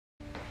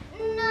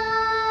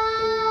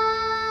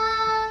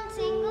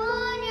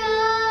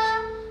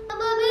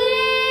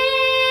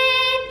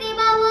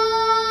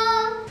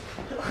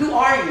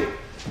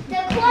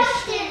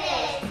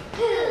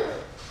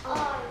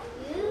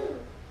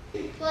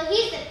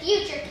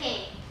future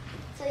king.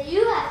 So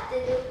you have to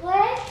do what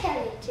I tell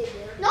you to do.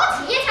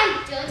 Not yet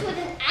I don't. With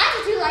an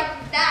attitude like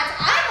that,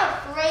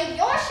 I'm afraid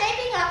you're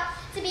shaping up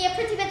to be a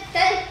pretty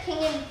pathetic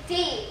king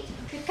indeed.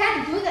 You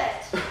can't do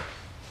that.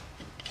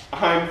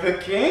 I'm the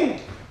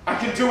king. I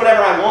can do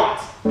whatever I want.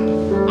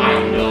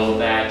 I know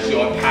that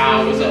your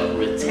powers of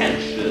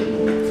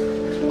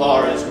retention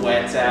are as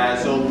wet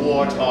as a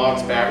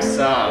warthog's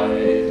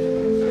backside.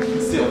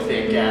 Still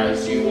thick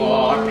as you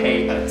are,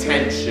 pay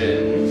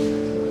attention.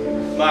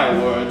 My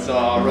words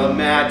are a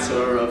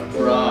matter of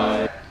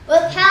pride.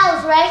 We're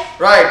pals, right?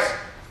 Right.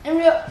 And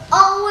we'll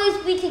always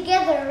be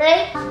together,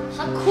 right?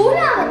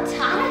 Hakuna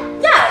Matata?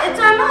 Yeah, it's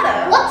our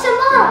motto. What's the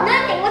motto?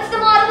 Nothing. What's the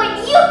motto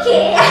with you,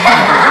 kid?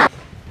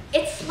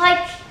 It's like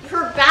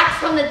you're back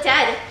from the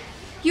dead.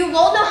 You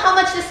won't know how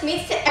much this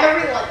means to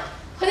everyone,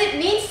 but it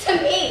means to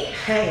me.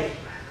 Hey,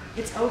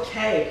 it's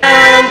okay.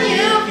 And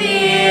you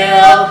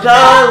feel the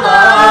love.